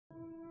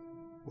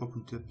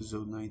Welcome to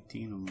episode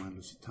 19 of my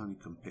Lusitani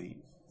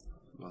campaign.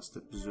 Last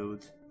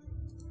episode,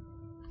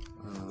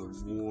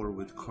 war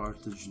with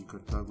Carthage and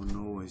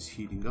Carthage is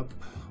heating up.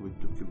 We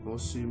took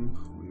Bosim.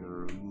 We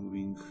are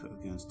moving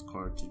against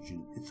Carthage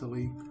in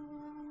Italy,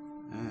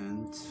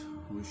 and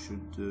we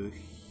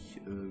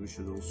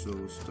should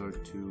also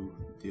start to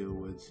deal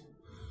with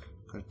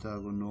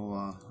Carthage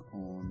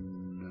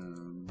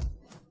on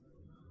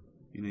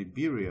in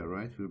Iberia,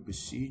 right? We're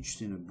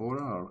besieged in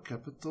Abora, our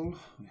capital.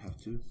 We have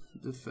to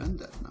defend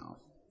that now.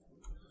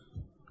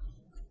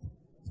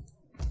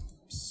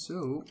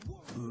 So,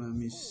 let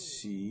me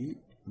see.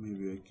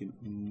 Maybe I can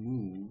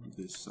move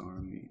this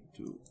army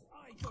to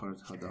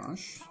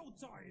Carthage.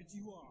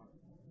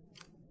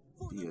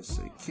 Yes,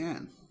 I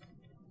can.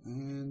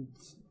 And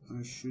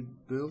I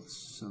should build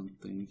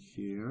something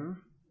here.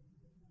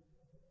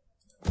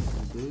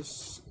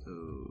 This.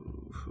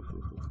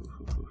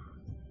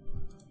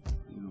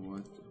 You know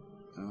what?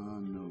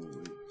 No,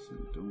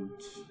 wait,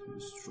 don't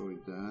destroy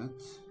that.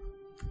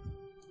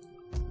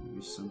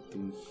 Maybe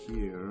something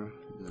here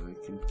that I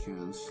can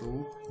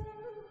cancel.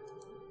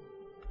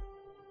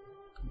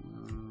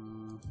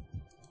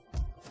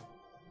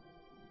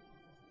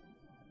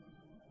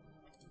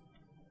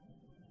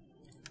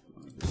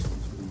 This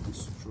one's been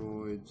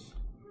destroyed.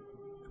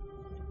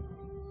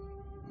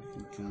 I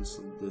can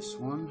cancel this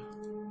one.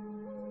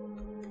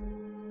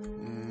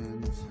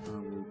 And I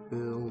will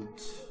build...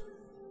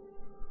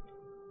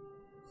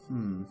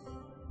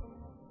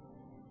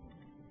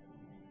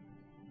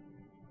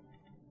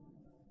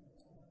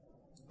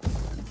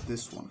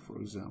 this one, for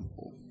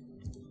example.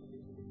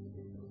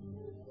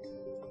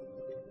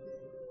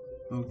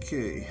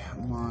 Okay,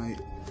 my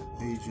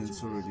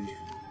agents already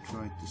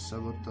tried to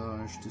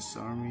sabotage this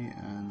army,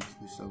 and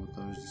they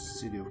sabotaged the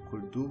city of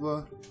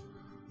Cordoba.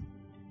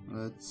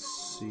 Let's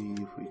see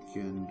if we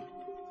can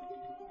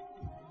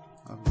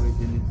upgrade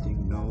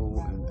anything.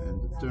 No, and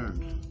end the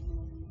turn.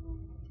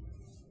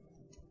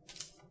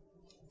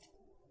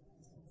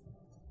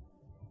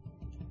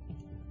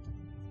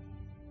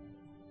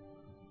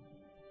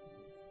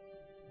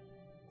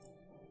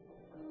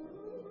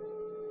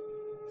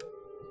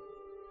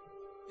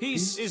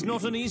 Peace is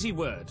not an easy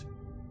word.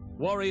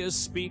 Warriors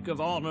speak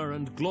of honor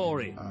and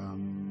glory,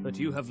 but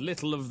you have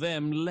little of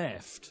them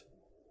left.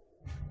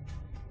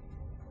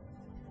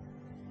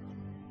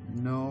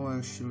 No,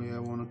 actually, I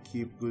want to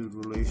keep good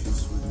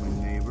relations with my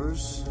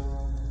neighbors.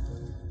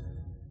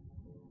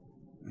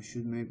 I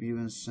should maybe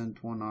even send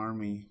one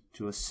army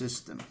to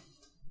assist them.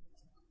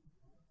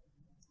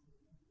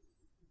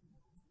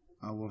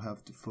 I will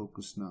have to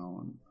focus now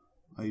on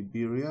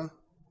Iberia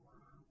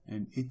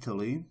and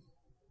Italy.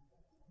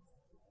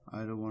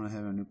 I don't want to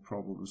have any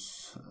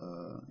problems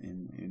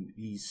in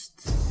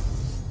East.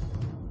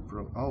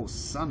 Oh,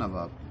 son of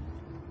a...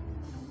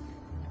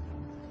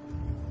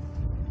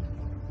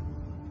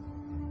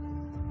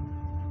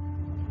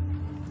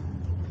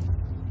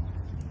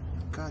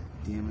 God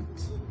damn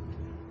it.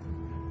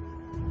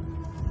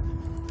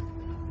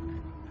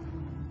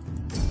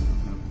 I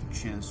don't have a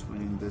chance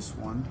winning this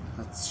one.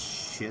 That's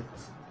shit.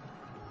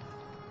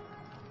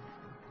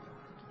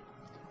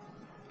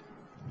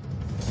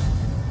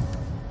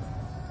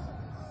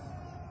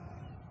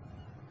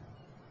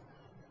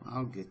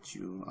 I'll get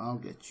you, I'll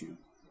get you.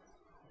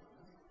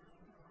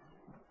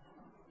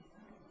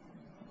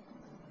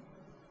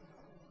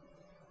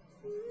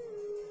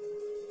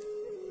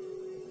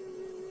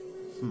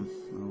 I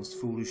was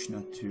foolish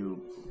not to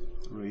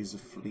raise a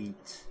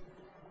fleet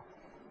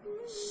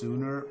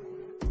sooner,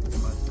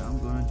 but I'm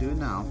gonna do it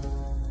now.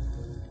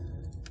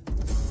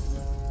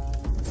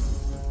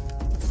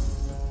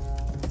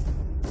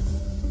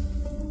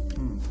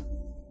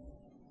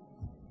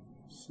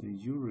 So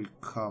you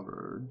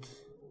recovered.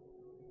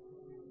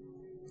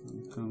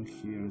 Come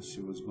here and see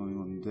what's going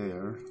on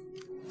there.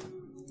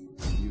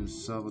 You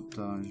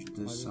sabotage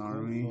this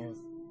army.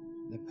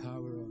 The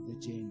power of the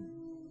Jinn.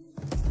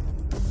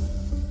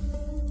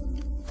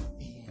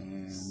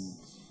 And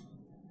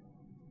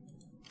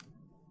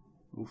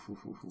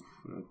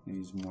that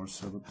needs more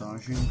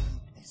sabotaging.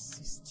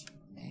 Assist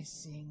you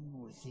messing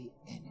with the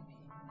enemy.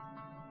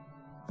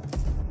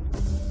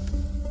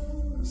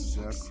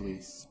 Exactly.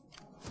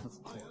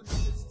 Of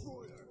course.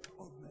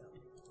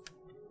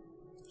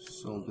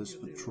 Solve this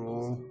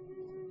patrol.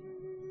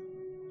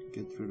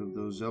 Get rid of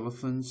those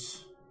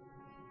elephants.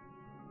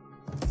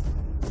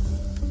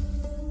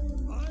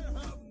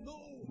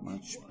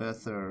 Much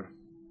better.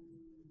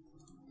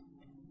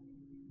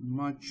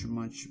 Much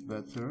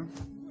better.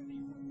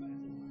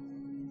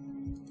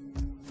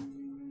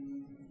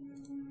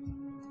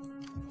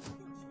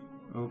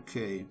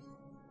 Okay.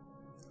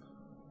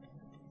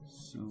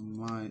 So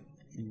my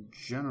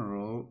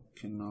general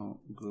can now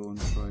go and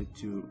try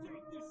to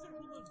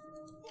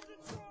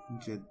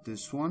get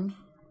this one.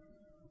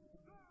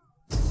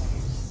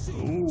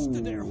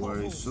 Oh, why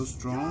is so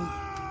strong?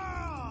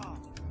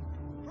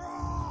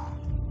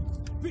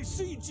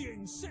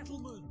 Besieging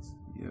settlement.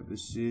 Yeah,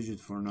 besiege it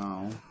for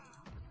now.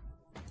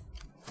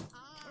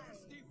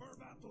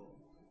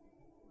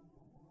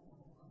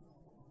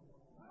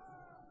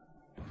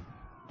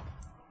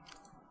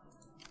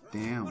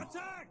 Damn.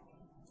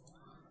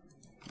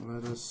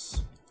 Let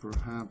us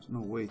perhaps... No,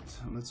 wait.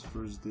 Let's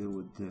first deal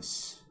with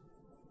this.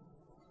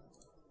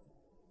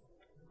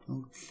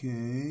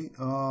 Okay.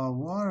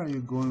 Why are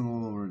you going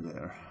all over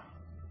there?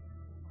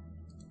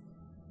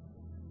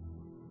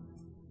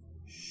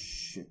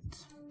 Shit.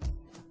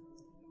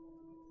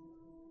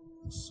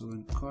 So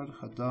in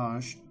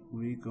Carthage,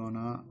 we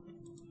gonna...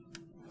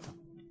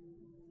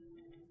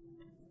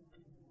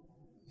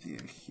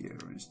 Yeah, here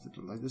instead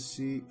of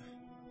legacy.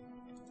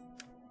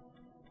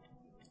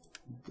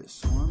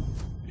 This one,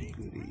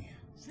 goody.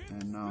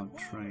 And now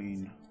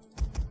train.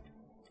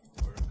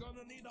 We're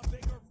gonna need a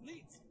bigger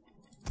fleet.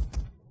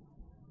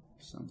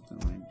 Something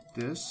like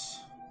this.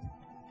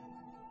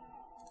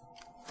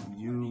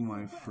 You,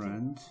 my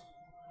friend,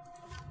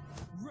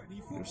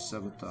 you're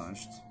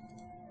sabotaged.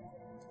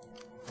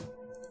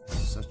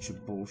 Such a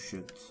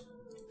bullshit.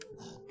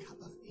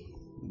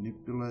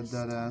 Manipulate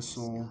that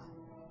asshole.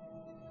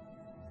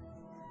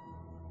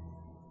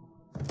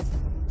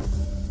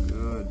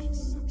 Good.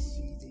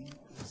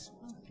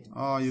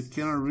 Oh, you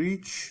cannot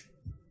reach?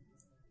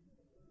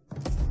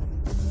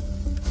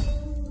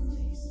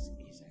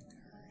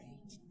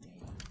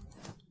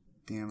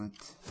 Damn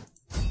it.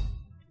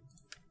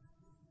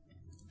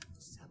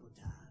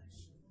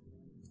 Sabotage.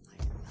 I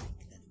like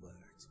that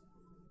word.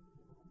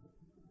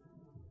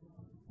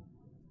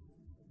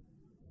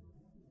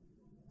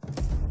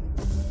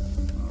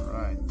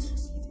 Alright.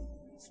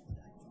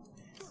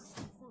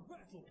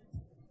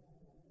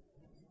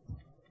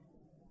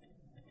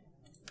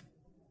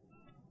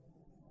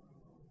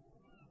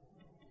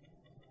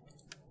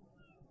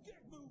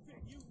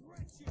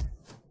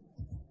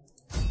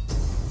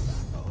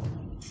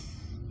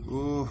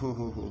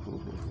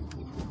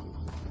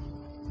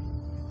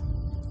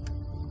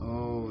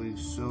 Oh, we're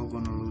so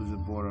gonna lose the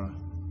border.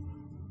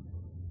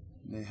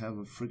 They have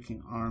a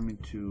freaking army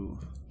to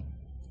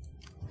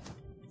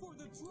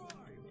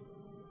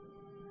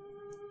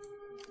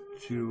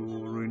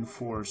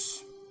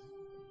reinforce.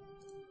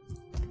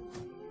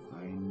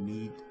 I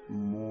need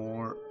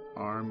more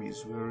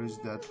armies. Where is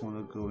that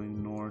one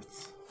going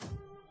north?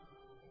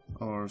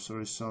 Or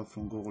sorry, south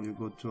from Gaul. You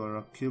go to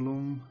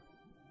Arakilum.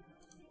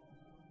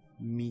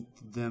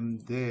 Meet them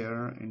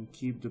there and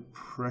keep the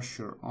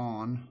pressure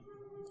on.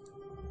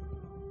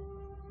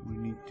 We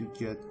need to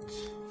get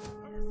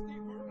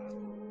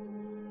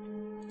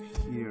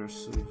here,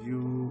 so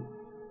you...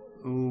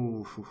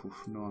 Oh,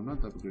 no, I'm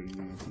not upgrading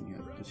anything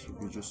yet. This will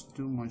be just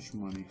too much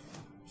money.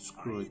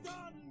 Screw it.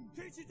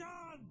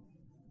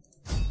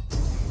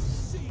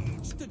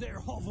 Siege to their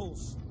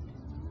hovels.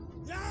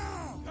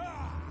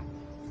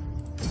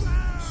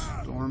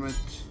 Storm it.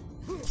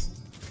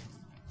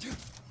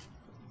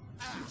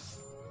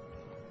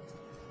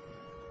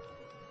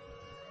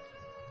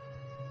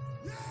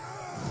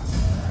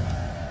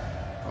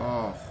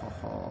 Oh, ho,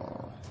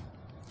 ho.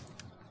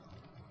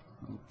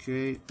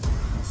 Okay,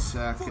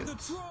 sack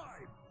it.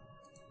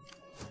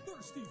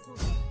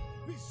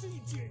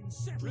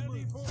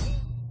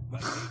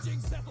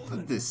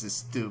 This is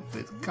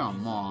stupid.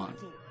 Come on.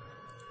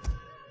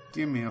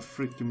 Give me a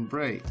freaking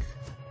break.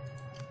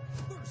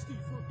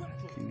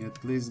 Can you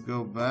at least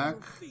go back?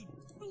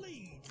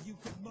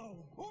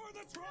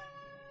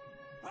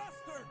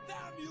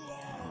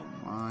 Oh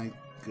my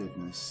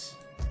goodness.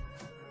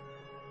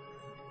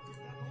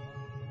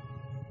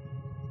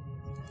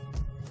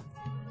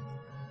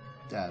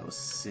 That was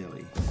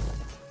silly.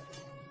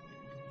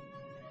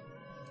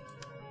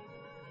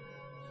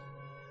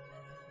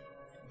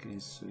 Okay,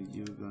 so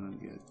you're gonna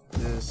get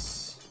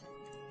this.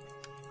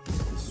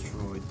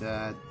 Destroy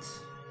that.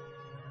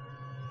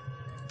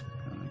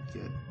 Gonna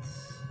get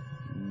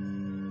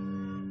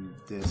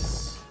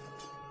this.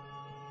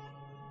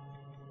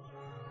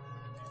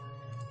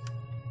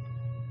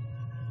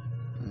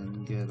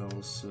 And get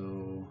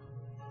also...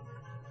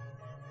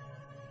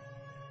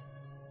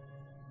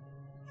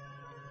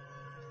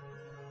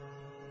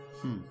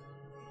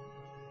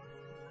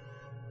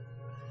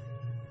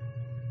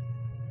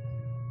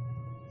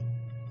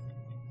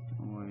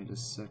 Wait a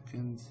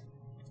second.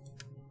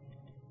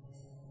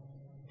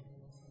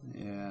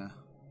 Yeah.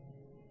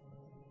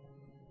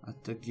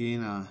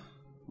 Atagina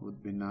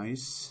would be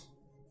nice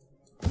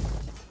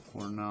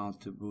for now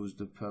to boost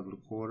the public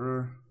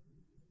order.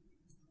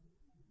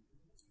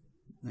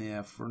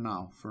 Yeah, for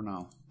now.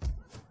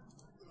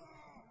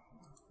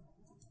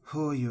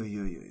 Oh,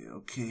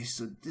 okay,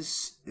 so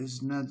this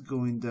is not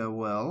going that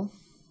well.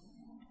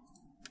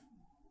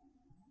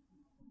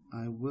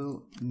 I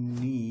will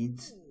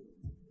need...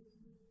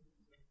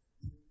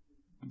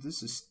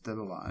 This is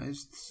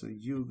stabilized, so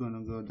you're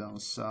gonna go down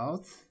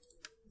south.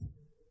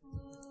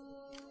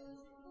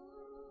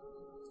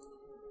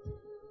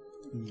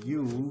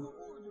 You...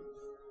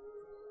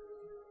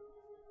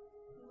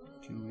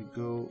 Can we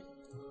go...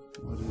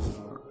 What is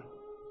our...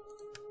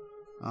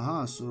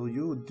 Aha, so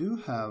you do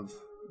have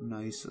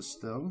nice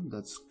still,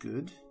 that's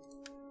good.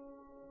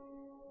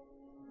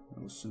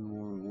 Also in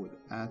war with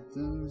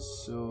Athens,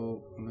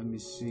 so let me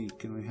see,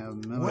 can we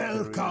have military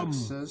Welcome!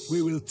 access?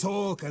 We will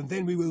talk and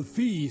then we will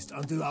feast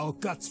until our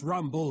guts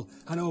rumble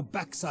and our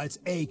backsides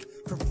ache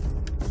from...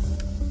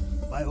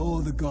 by all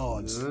the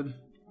gods. Good.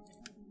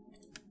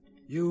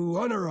 You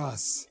honor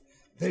us.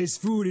 There is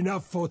food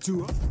enough for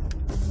two.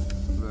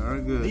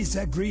 Very good. This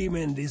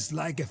agreement is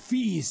like a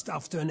feast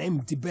after an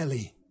empty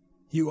belly.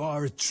 You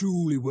are a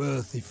truly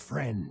worthy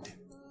friend.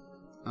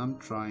 I'm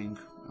trying.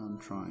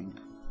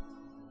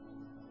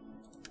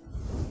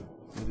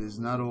 It is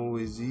not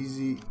always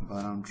easy,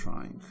 but I'm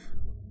trying.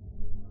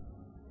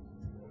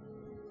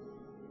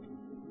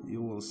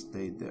 You will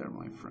stay there,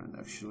 my friend,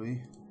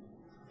 actually.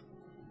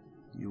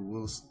 You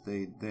will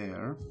stay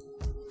there.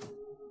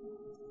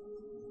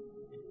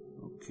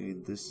 Okay,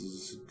 this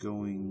is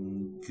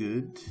going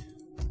good.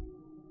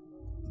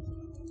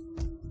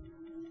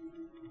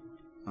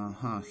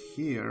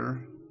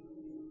 Here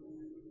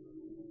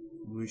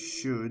we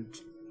should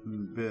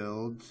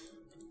build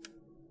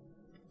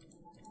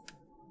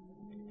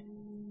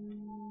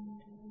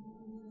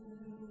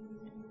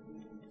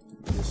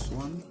this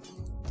one.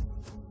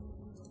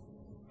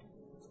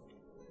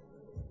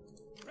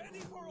 Ready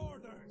for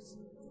orders.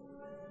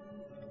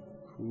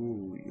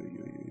 Ooh,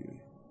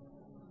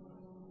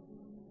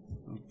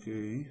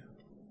 okay.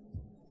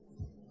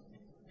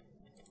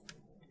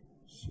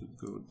 So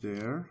go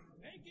there.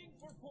 Making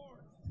for port.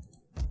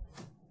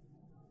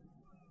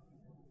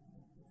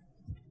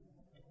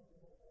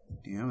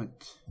 Damn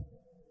it.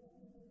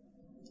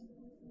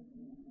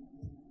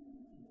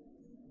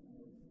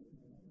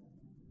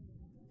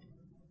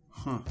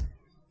 Huh.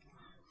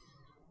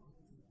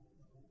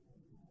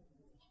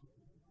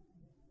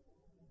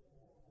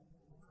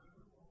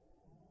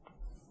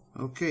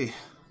 Okay.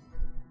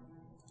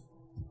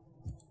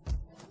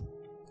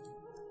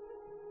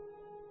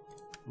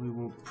 We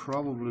will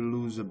probably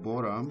lose a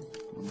bottom,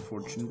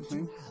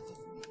 unfortunately.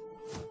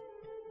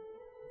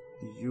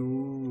 You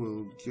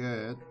will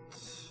get...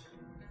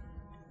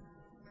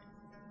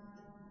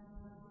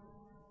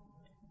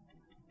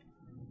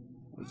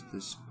 what's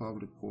this?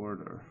 Public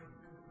order.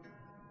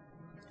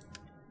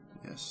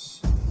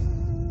 Yes.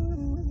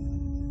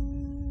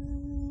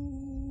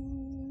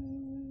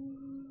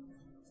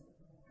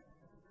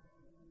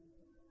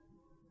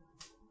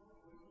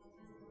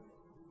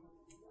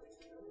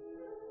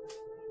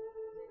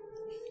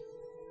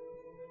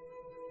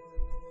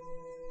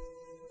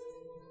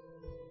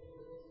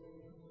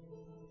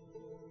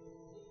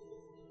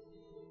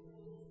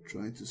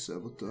 Trying to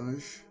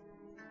sabotage.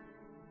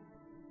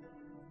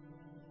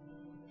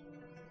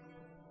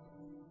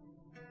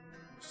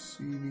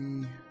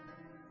 CD.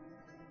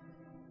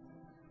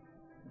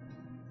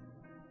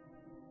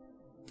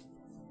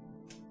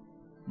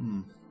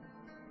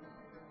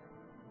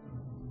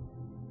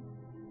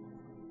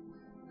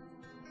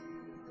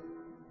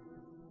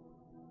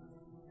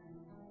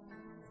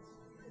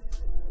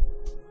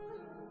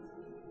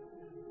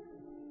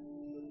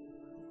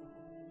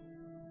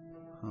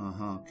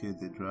 Okay,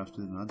 they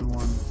drafted another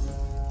one.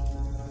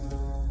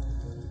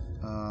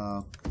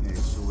 Okay,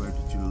 so where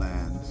did you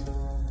land?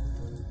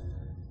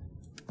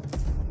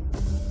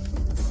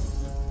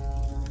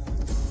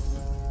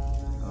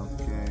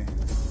 Okay.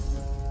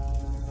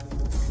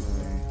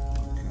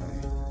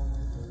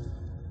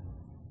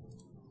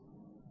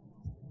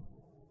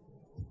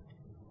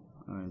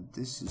 Alright,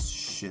 this is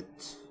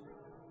shit.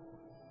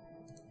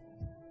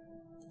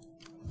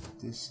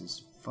 This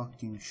is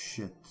fucking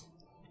shit.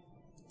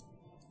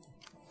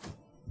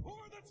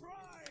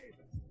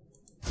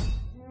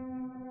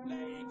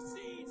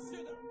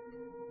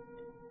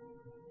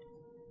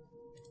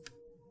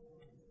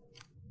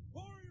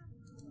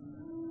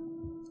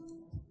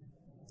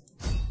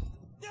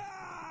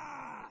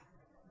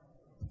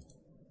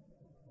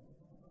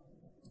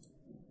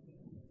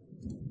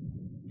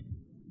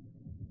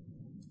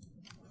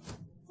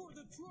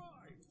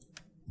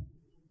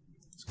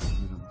 Let's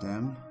get rid of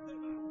them.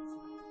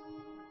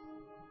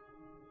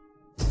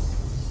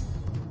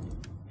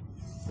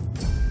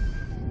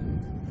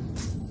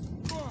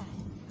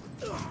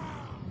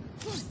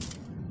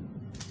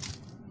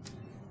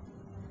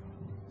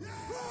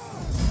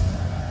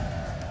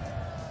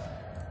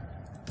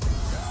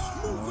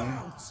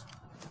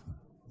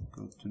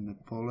 Go to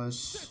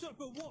Nepolis.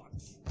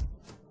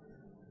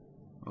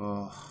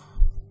 Oh,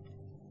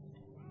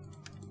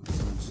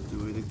 let's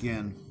do it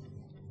again.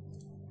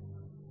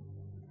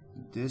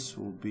 This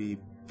will be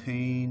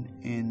pain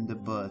in the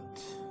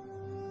butt.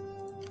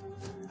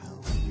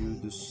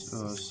 You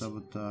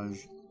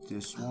sabotage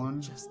this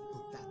one. Just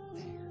put that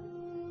there.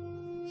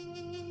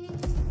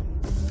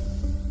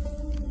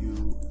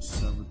 You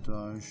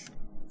sabotage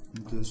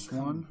this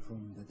one.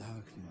 From the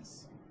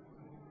darkness.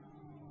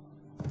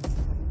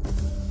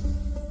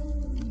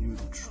 You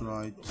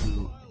try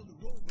to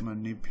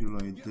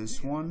manipulate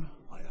this one.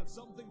 I have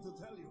something to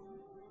tell you.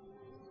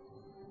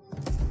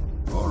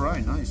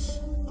 Alright, nice. I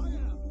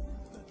am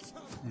the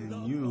champion And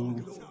of you all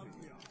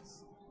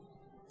champions.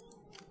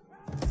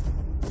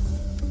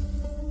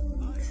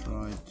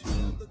 try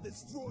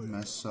to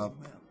mess up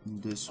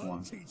this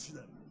one. Teach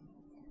them.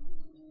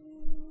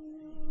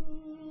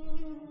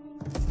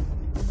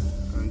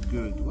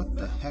 good. What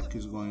the heck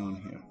is going on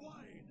here?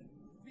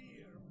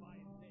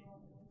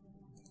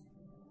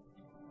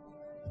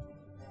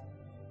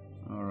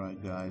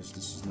 Alright guys,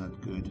 this is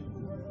not good.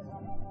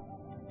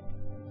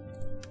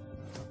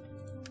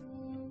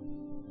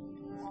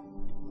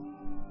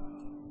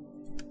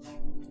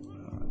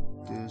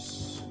 Alright,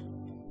 this.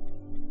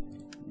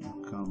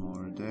 You come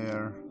over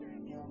there.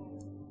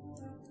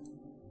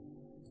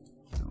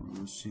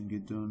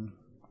 Singidun.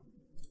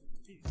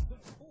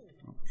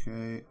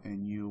 Okay,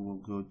 and you will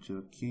go to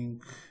a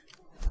king.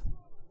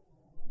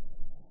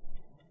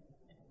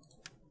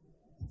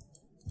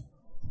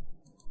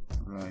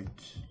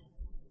 Right.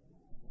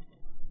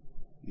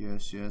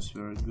 Yes, yes,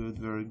 very good,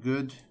 very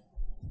good.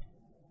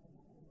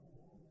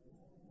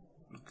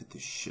 Look at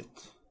this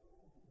shit.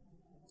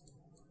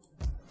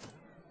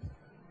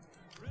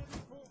 Ready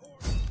for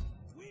order.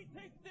 We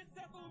take the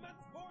settlement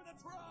for the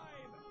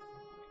tribe.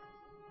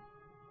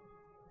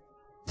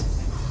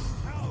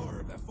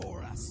 Power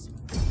before us.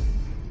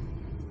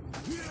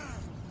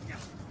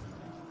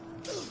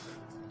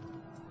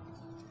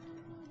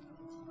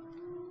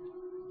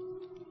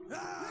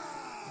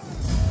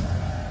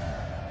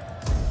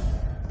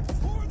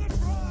 For the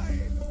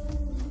tribe.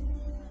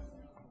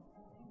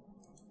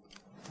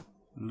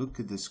 Look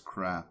at this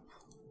crap.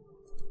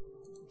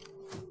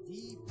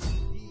 Deep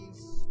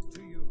peace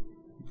to you.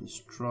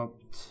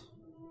 Disrupt.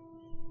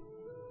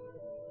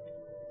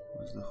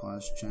 What's the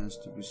highest chance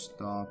to be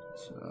stopped?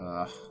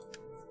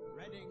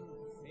 Spreading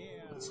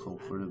fear. Let's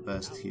hope for the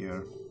best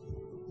here.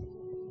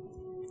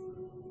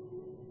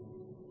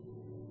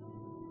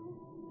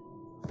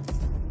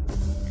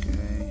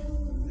 Okay.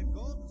 The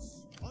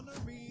gods honor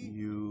me.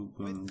 You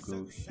gonna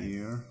go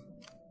here.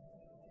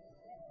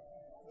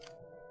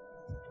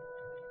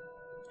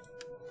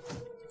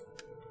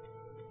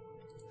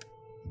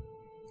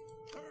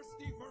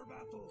 Thirsty for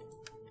battle.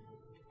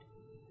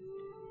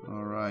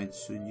 Alright,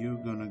 so you're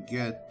gonna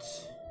get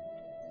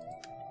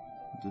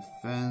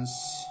defense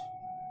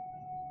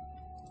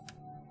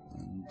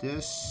and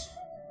this.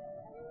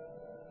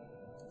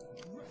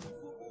 Ready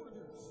for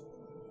orders.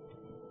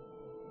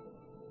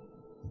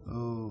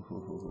 Oh,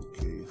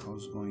 okay,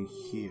 how's going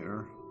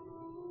here?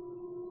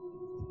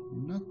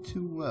 Not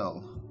too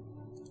well.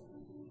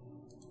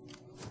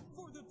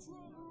 For the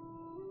tribe.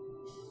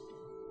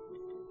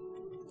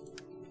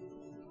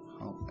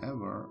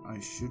 However, I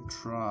should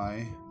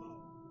try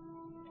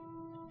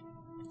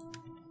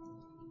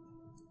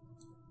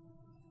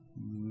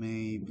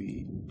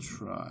maybe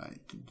try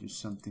to do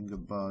something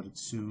about it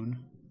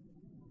soon.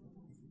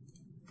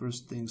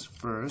 First things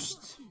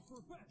first.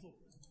 For battle.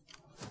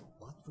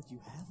 What would you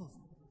have of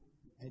me?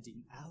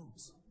 Heading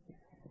out?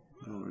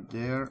 Over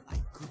there. I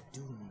could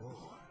do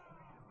more.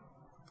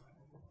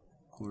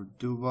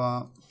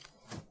 Cordoba.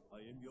 I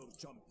am your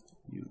champion.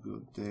 You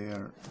go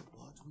there.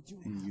 What would you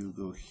And you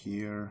go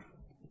here.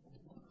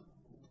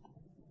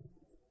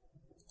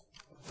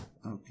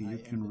 Okay, you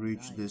can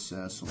reach this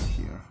asshole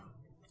here.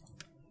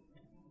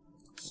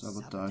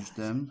 Sabotage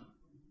them.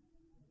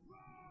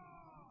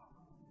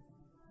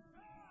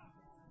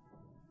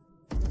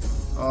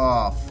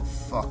 Oh, for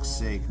fuck's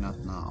sake, not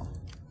now.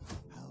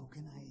 How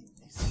can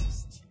I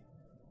assist you?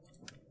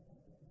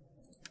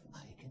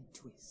 I can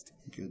twist.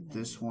 Get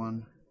this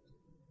one.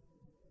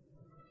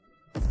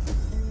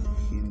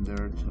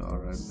 Hindered.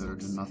 Alright, better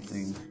than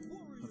nothing.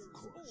 Of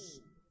course.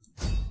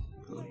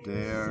 Go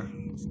there.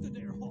 To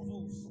their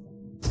hovels.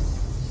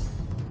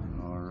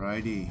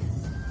 Alrighty.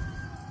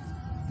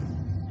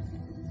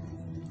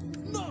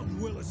 None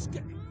will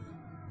escape.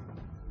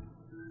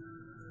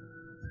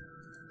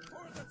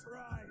 For the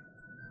tribe.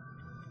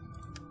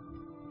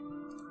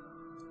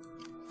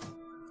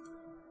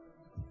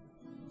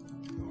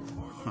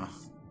 Huh.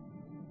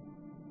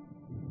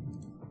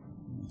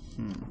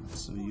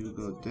 So you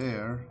go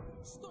there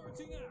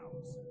Starting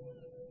out.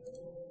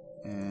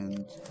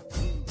 and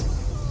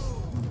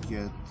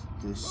get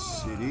this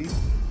city.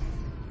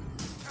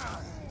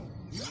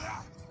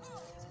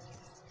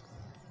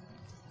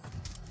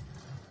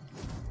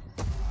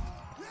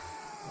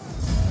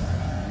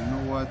 You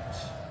know what?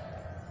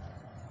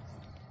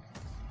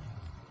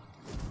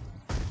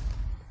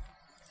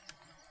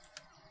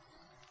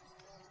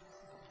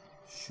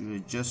 Should I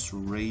just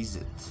raise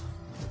it?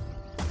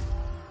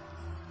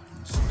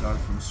 And start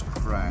from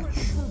scratch.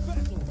 For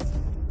battle.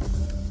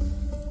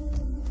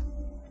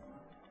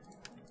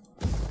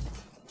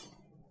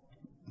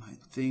 I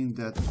think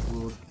that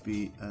would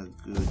be a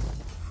good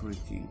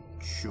freaking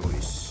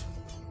choice.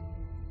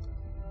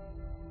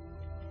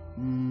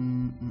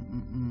 And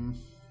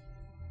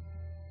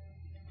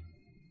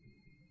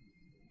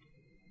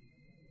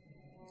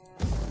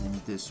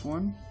this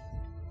one.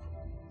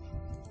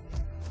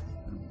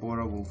 And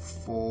Bora will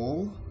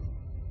fall.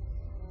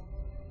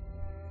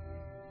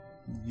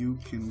 You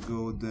can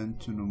go then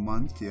to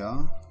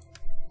Numantia.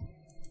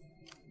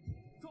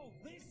 Call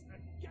this a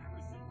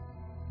garrison.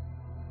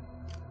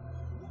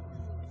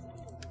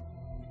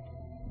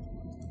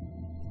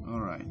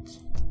 Alright.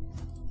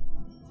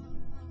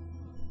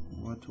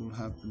 What will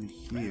happen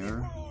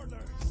here? For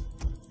orders.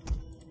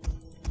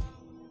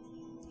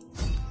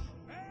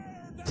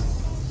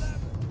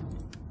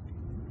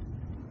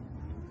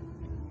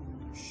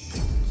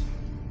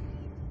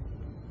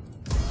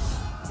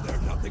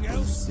 Nothing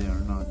else? They are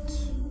not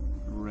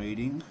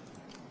raiding.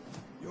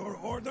 Your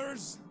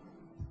orders?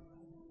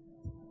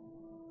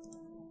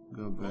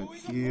 Go back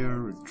here,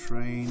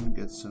 retrain,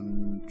 get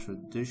some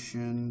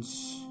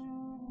traditions.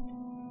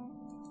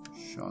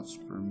 Shots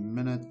per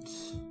minute.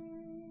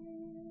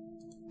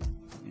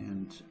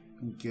 And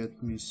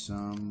get me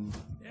some.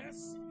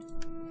 Yes.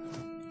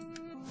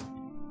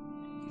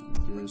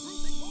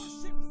 This.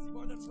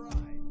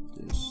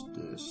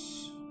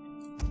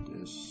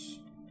 This.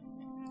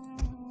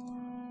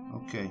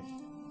 Okay.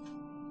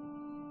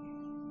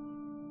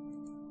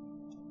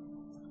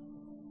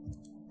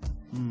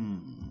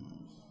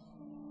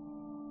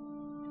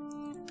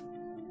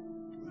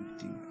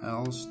 Anything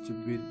else to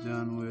be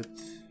done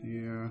with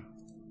here?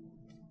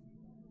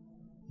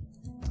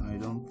 I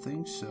don't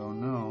think so,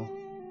 no.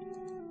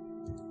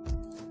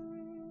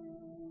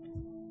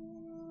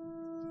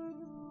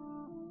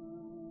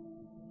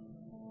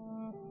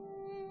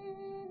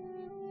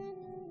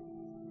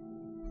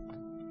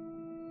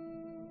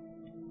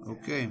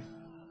 Okay,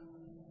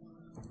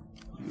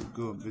 you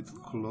go a bit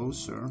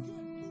closer.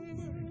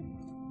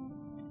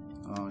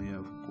 Oh yeah,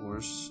 of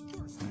course,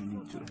 I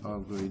need to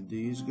upgrade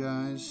these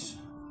guys.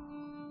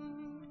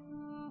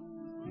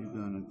 You're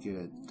gonna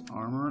get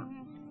armor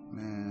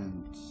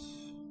and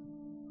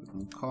put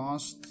on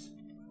cost.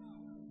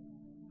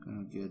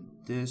 Gonna get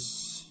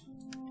this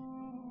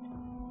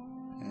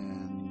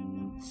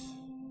and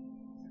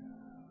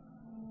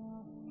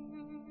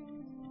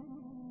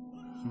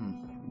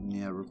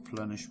yeah,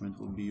 replenishment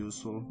will be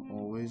useful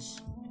always.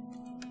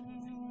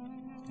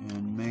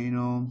 And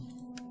Mano,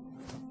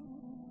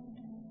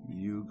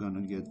 you're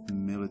gonna get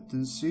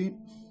militancy.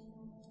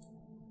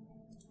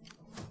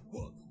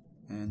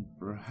 And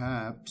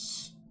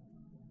perhaps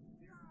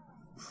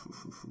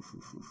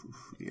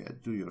yeah,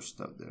 do your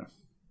stuff there.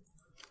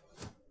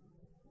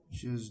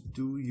 Just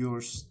do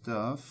your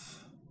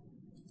stuff.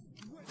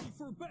 Ready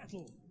for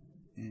battle.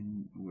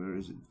 And where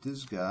is it?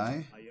 This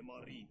guy. I am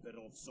a reaper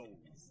of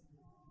souls.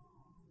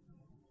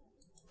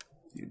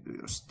 You do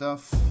your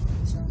stuff.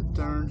 It's in the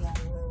turn.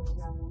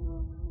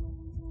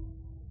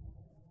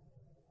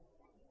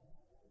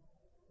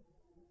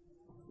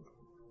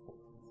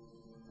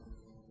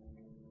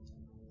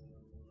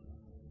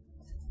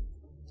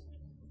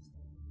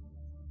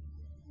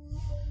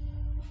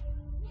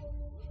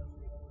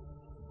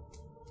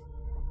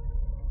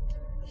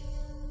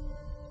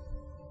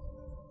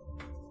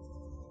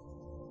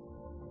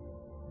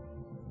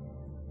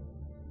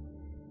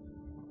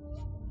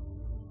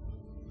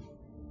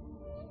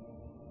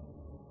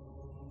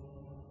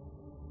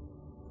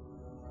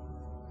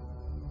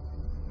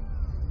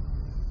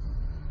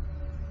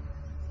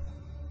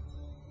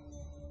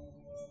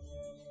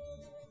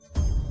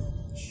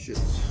 Shit.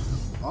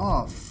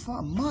 Oh,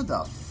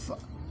 motherfucker.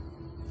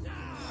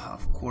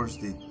 Of course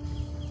they...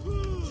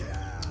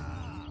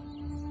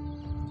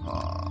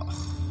 Oh.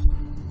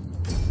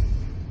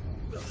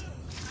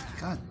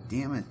 God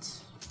damn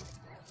it.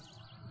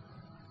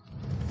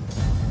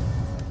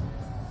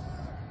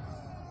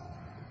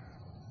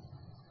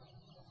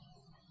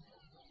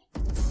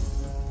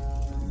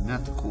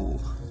 Not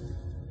cool.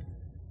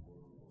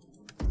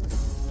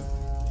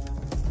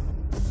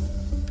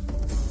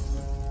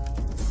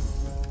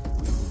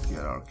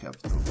 Our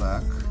capital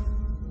back.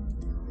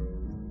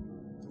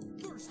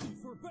 Thirsty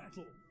for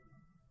battle.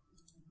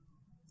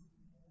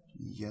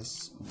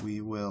 Yes,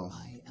 we will.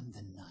 I am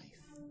the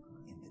knife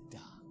in the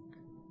dark.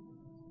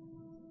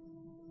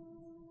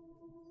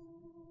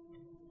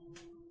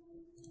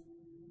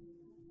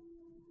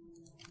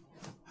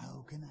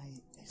 How can I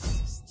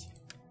assist you?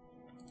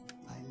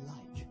 I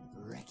like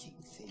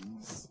wrecking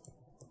things.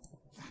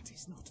 That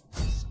is not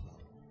possible.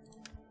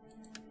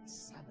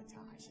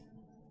 Sabotaging.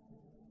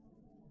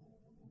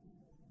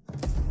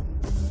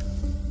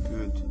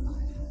 Good.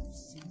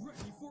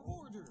 Ready for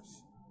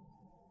orders.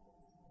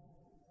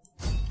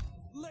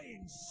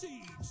 Laying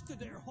siege to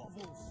their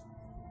hovels.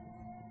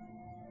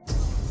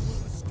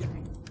 Will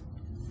escape.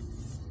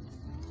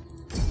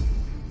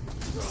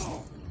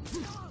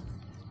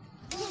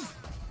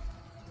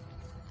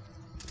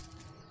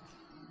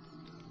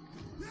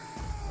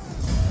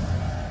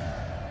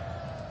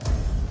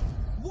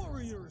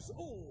 Warriors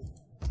all.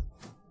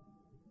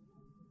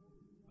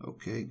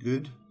 Okay,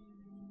 good.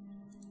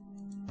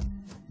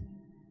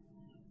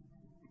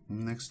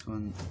 Next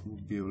one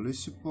will be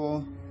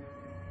Olisipo.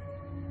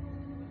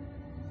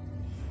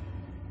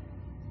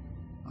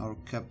 Our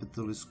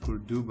capital is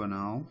Corduba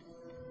now,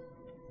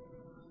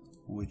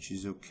 which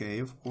is okay,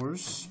 of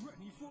course.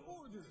 Ready for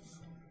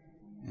orders.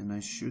 And I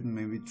should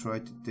maybe try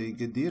to take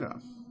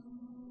Gadira.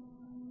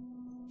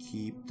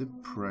 Keep the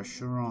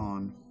pressure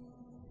on.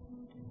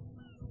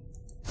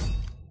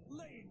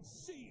 Laying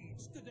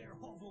siege to their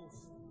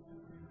hovels.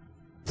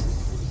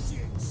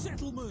 Sieging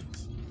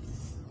settlement.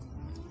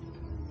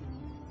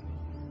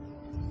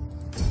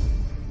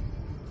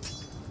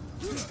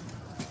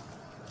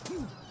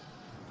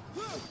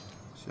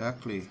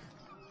 Exactly.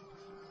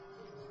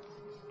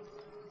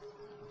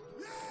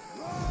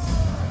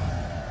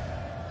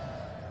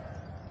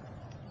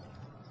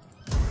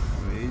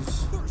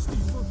 Raise. Thirsty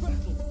for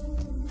battle.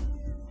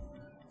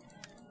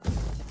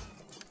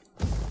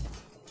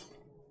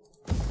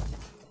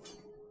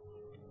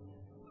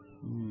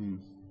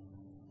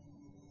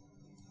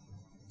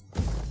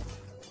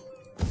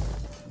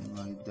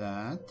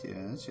 that.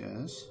 Yes,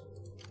 yes.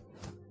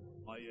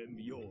 I am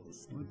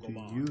yours. What do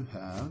you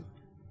have?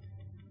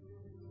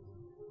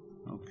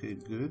 Okay,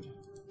 good.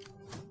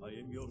 I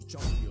am your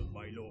champion,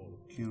 my lord.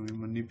 Can we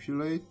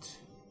manipulate?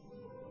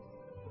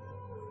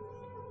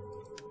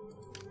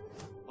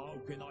 How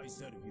can I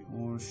serve you?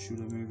 Or should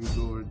I maybe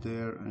go over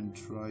there and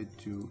try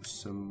to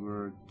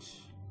subvert?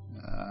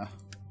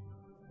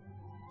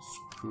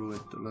 Screw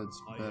it,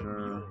 let's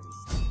better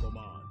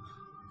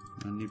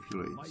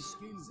manipulate. My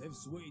skills have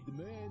swayed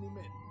many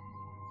men.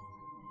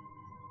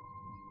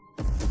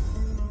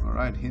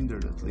 Alright,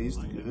 hindered at least,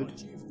 I have good.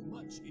 achieved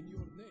much in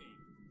your name.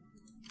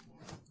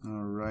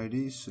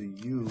 Alrighty, so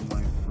you,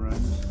 my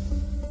friend,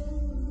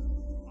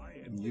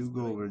 I am you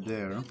go over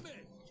there. men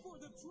for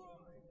the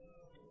tribe.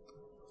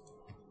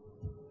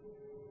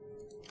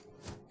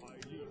 I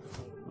live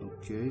for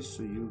Okay,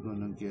 so you're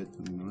gonna get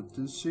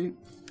militancy.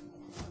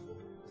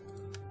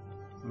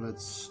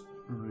 Let's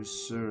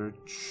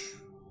research.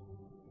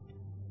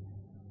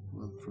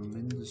 Well, from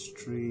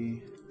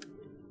industry.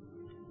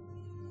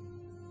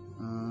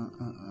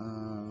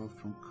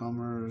 From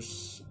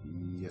commerce.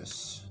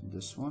 Yes,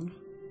 this one.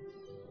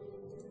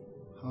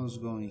 How's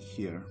going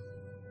here?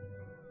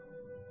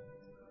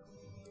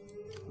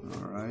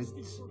 Alright.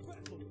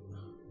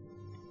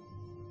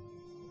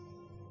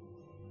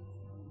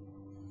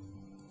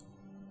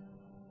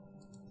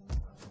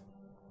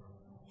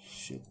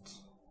 Shit.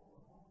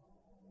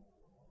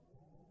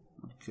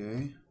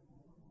 Okay.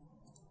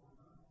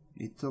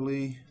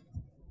 Italy.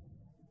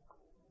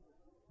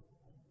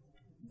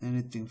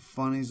 Anything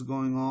funny is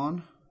going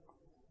on?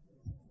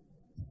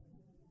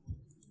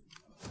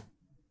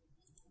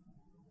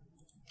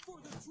 for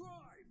the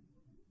tribe.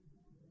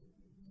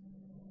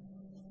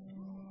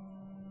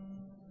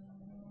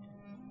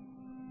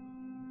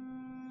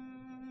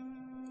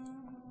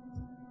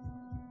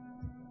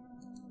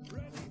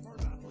 Ready for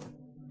battle.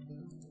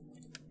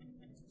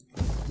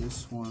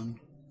 This one.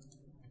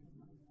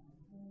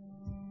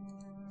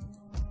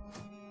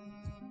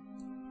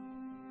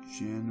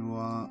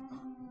 Genoa.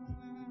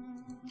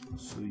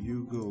 So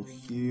you go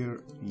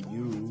here,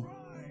 you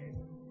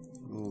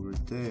go over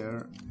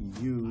there,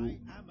 you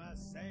I'm a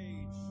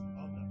sage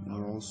of the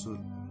are also.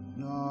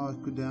 No, I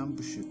could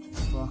ambush it.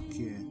 Fuck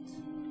it.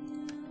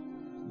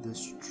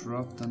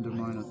 Disrupt,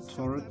 undermine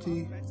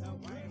authority.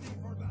 ready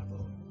for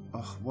battle.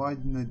 Ugh, why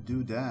didn't I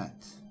do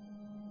that?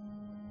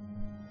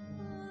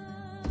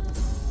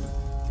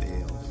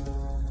 Failed.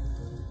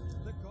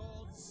 The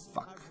gods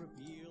Fuck. have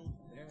revealed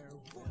their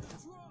for the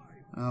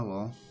tribe. Oh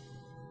well.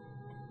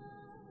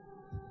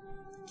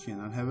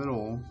 Cannot have it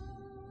all.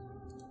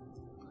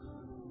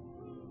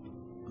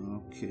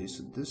 Okay,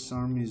 so this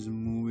army is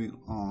moving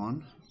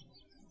on.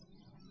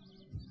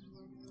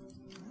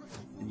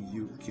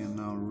 You can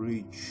now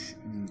reach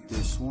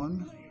this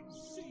one.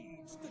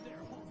 Siege to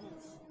their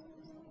hovels.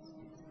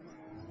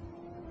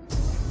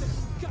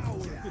 They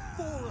cower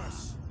before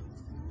us.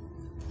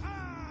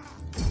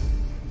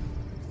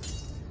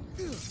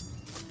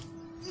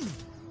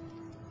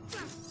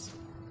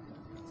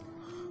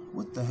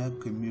 What the heck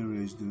Chimera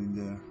is doing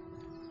there?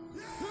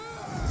 You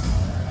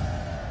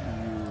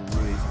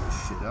raise the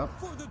shit up.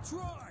 For the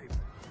tribe.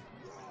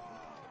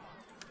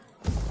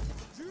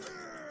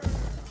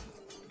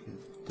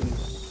 Get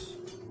this.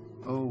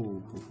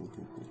 Oh,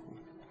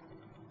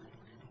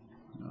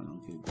 no,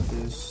 get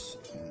this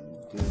and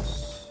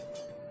this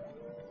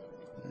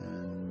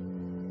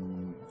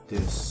and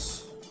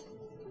this.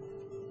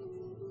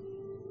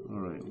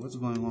 Alright, what's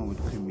going on with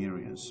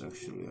Chimerians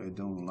actually? I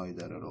don't like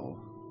that at all.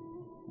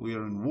 We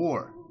are in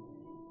war.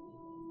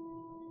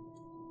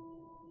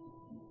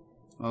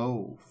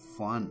 Oh,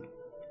 fun.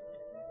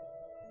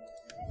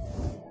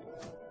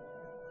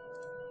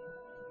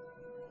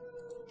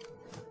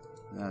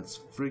 That's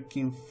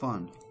freaking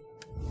fun.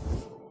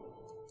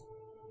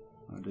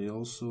 Are they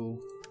also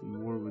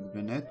in war with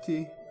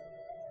Veneti?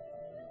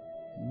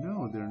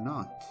 No, they're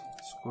not.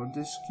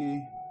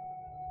 Skordisky.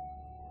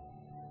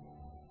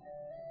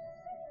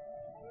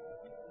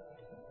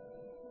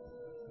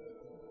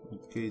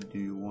 Okay, do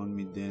you want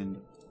me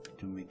then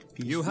to make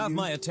peace You with have you?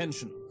 my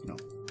attention. No.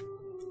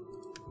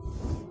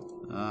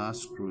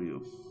 Screw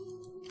you.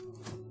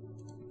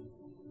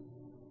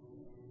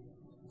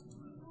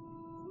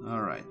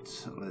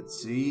 Alright, let's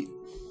see.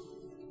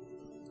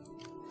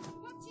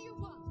 What do you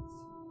want?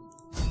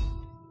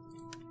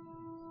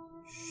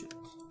 Shit.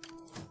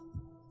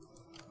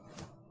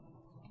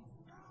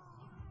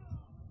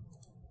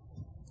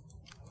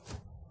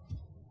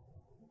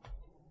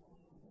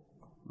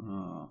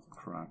 Oh,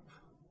 crap.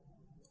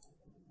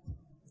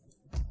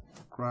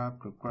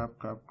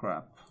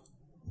 Crap.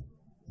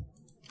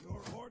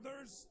 Your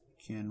orders.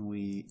 Can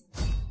we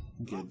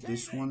get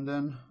this one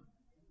then?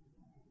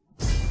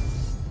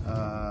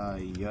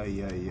 Yeah.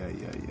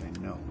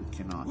 No, we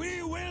cannot.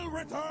 We will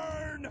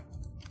return.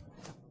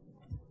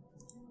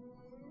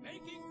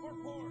 Making for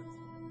port.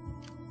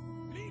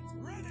 Fleet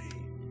ready.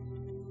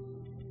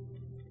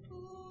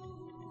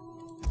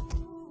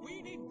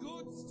 We need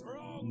good,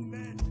 strong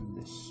men.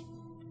 This.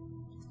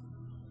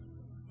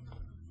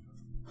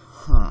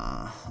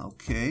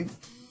 Okay.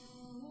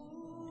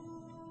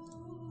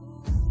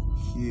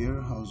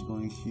 Here, how's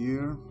going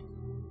here?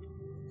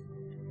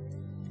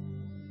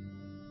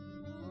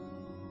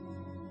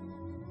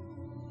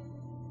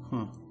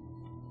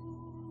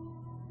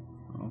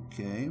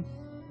 Okay.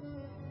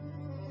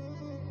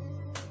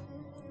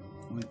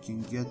 We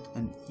can get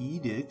an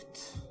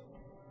edict.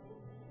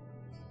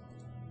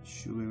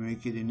 Should we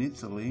make it in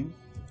Italy?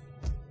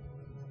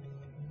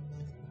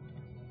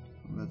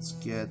 Let's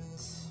get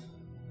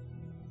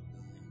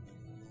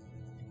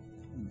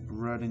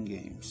bread and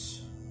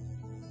games.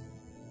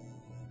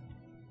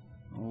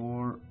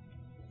 Or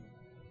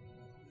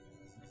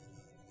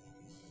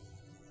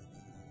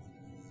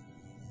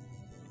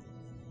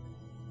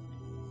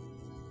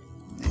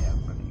yeah,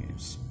 bread and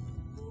games.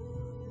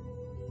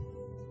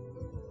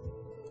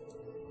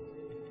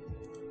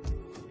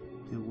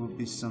 There will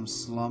be some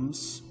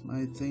slums,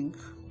 I think.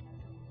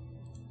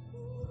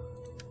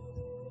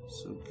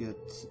 So get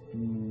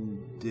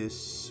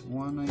this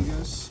one, I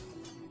guess.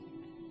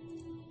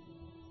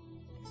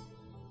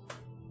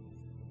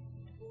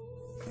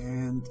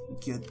 And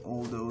get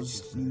all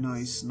those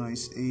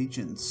nice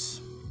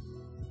agents.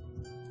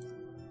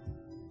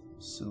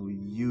 So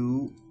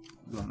you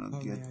gonna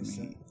get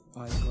me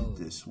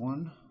this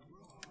one.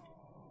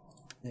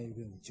 They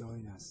will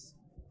join us.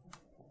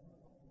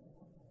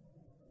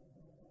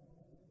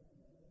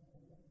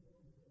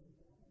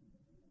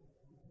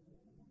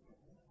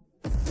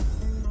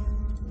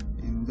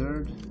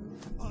 Hindered.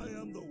 I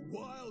am the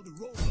wild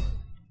rover.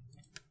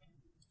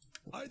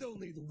 I don't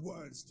need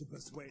words to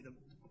persuade them.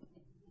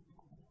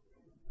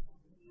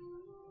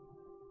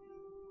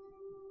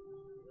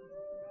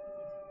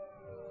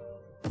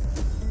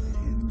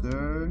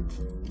 Hindered.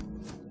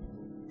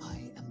 I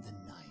am the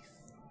knife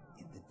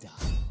in the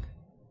dark.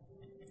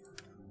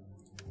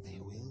 They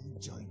will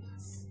join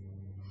us.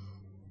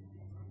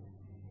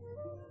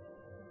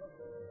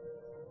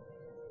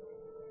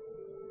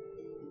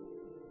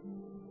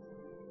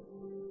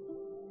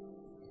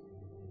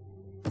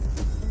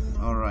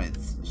 Alright,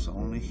 so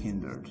only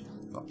hindered.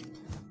 Fuck it.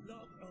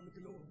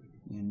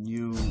 And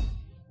you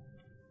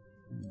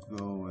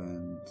go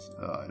and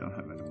I don't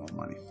have any more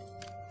money.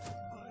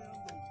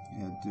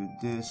 Yeah, do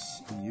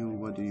this. You,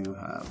 what do you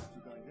have?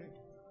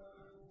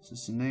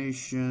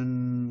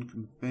 Assassination,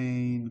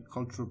 campaign,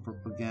 cultural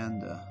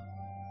propaganda,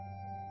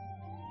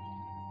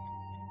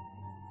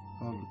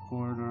 public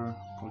order,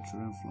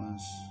 cultural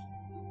influence.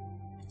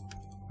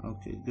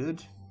 Okay,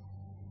 good.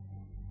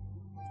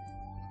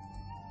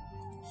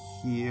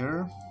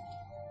 Here.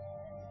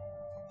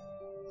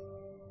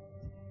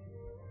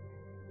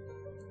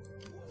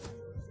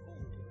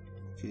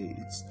 Okay,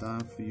 it's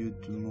time for you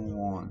to move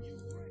on.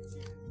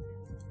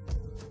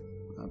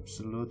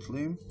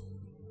 Absolutely.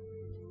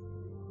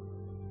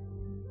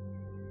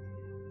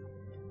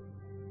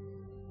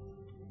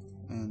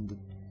 And the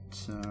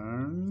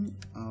turn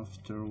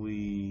after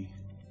we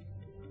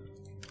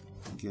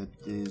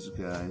get these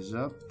guys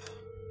up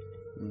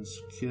and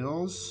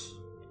skills.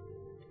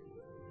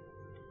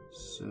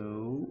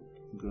 So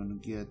I'm gonna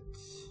get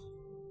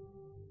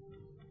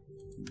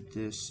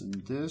this and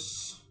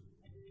this,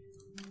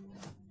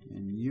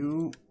 and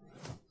you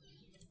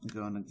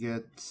gonna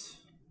get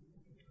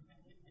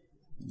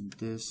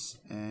this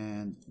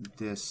and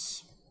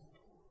this.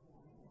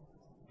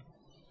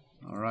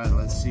 Alright,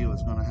 let's see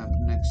what's gonna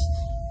happen next.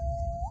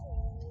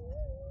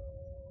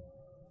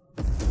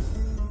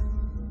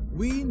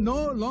 We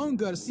no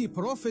longer see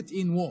profit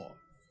in war,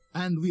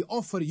 and we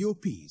offer you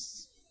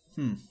peace.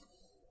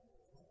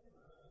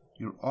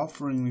 You're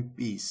offering me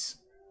peace.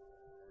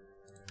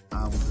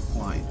 I will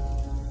decline.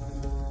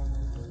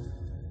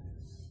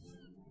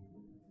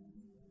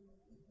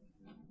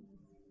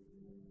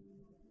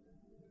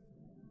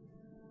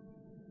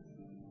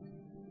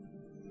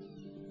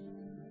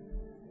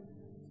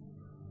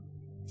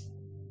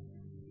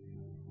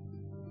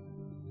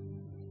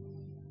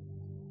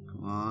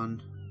 Come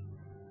on.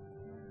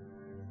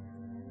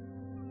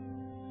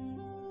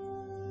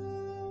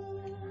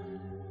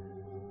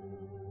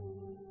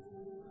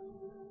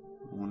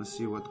 I want to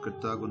see what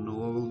Carthago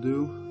Nova will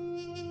do.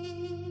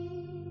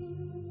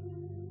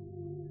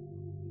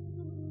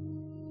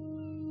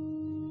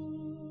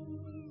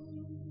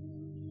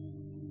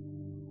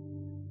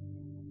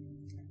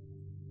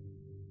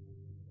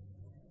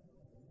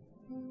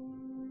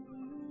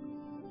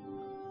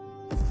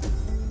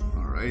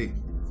 Alright.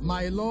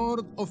 My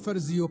lord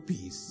offers you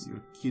peace.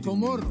 You're kidding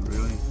Tomorrow. me,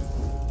 really?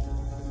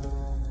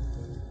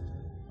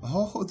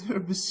 Oh, they're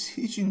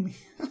besieging me.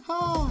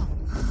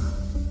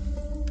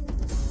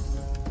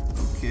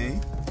 Okay.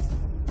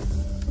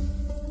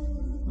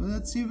 Well,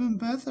 that's even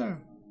better.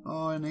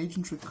 Oh, an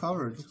agent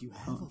recovered.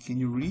 Oh, can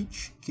you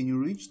reach? Can you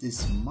reach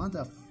this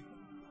mother?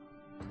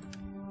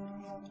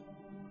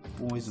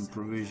 Poison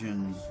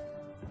provision.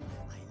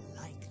 I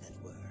like that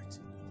word.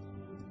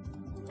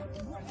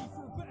 Ready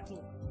for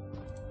battle.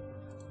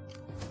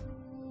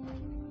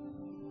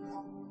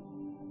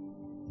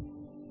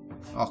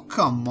 Oh,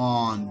 come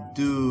on,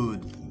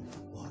 dude.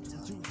 What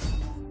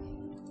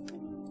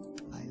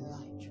I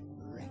like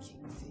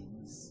wrecking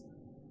things.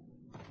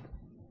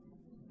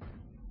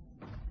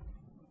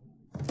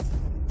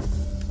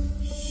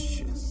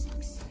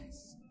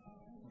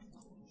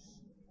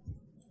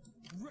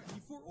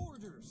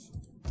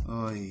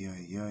 Ay,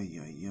 ay, ay,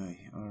 ay, ay.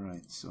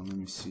 Alright, so let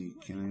me see.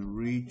 Can I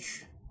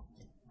reach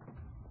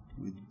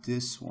with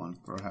this one,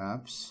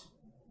 perhaps?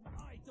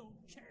 I don't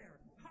care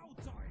how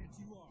tired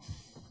you are.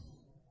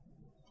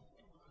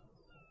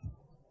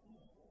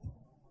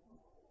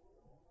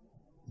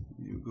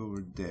 You go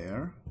over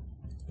there.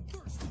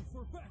 Thirsty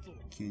for battle.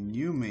 Can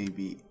you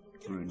maybe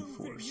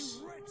reinforce?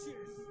 You wretches.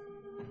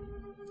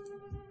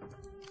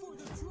 For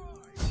the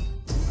tribe.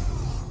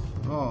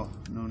 Oh,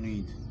 no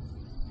need.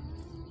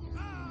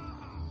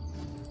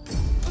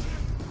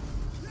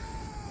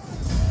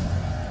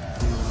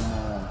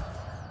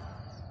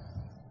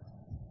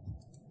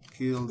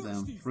 Kill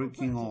them,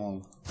 freaking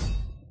all.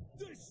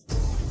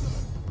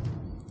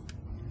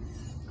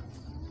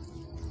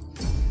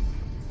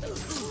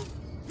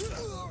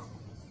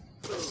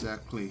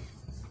 Exactly.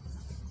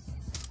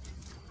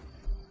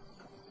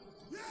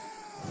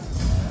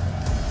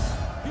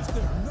 Is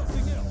there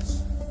nothing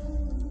else?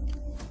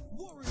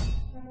 Warrior,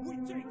 we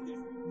take this.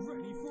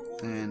 Ready for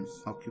orders. And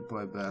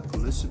occupy back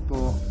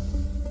Lisipo.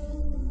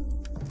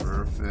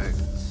 Perfect.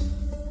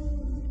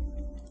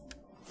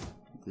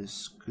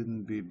 This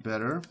couldn't be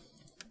better.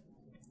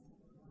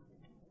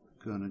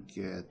 Gonna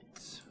get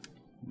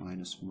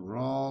minus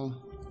morale,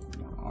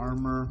 more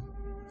armor.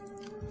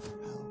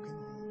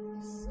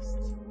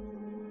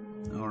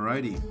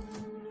 Alrighty.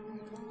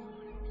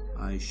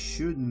 I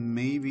should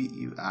maybe...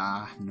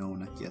 no,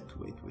 not yet.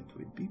 Wait.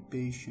 Be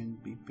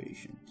patient, be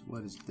patient.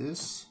 What is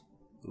this?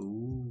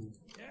 Ooh.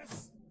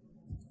 Yes.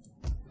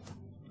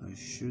 I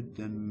should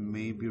then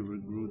maybe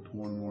recruit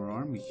one more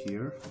army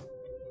here.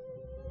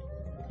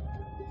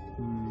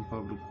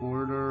 Public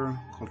order,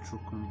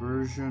 cultural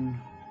conversion.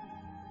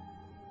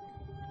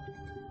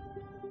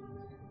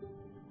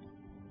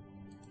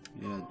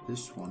 Yeah,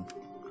 this one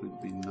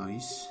could be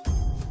nice.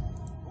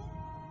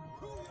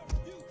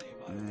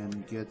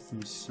 And get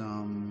me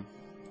some...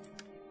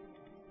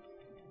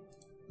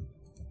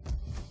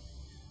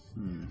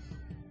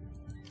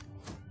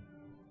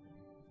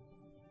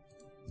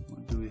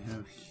 What do we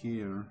have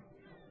here?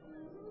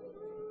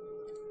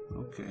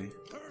 Okay.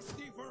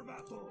 Thirsty for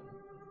battle.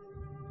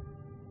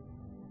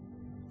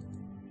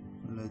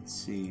 Let's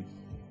see.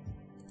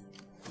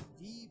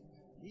 Deep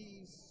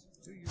peace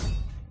to you.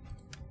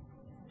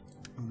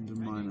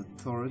 Undermine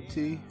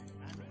authority.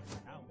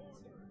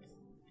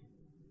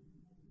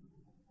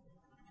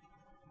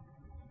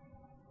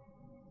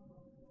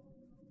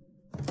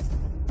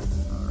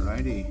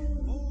 Alrighty.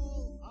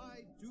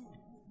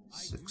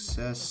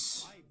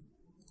 Success.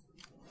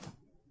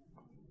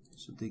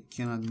 So they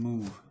cannot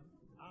move.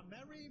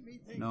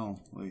 No,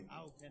 wait.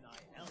 How can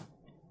I help?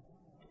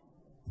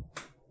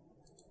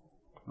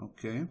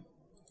 Okay.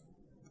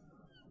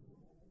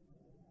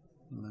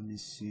 Let me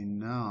see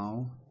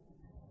now.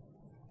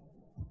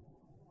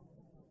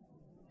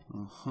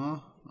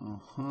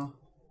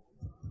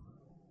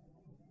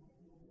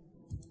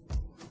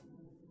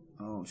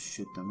 Oh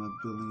shit, I'm not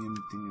building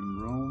anything in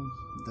Rome.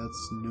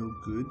 That's no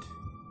good.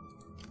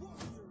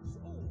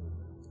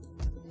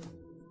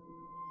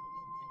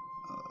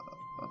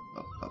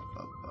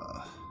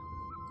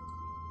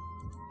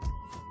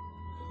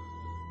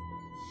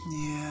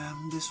 Yeah,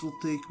 this will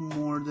take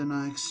more than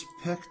I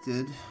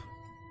expected.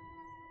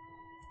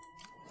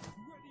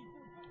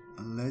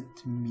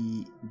 Let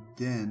me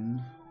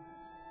then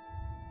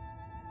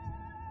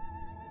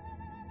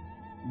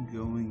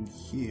going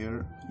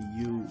here,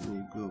 you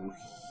will go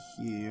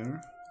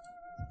here.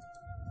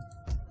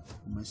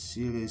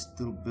 Massilia is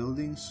still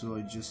building, so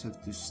I just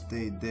have to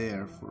stay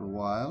there for a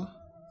while.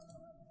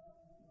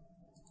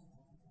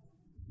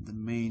 The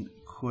main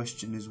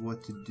question is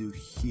what to do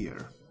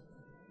here.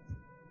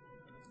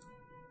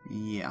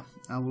 Yeah,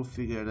 I will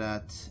figure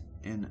that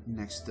in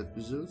next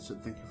episode. So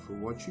thank you for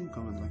watching,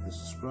 comment, like, and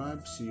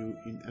subscribe. See you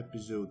in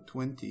episode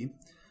 20,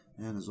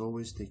 and as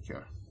always, take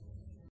care.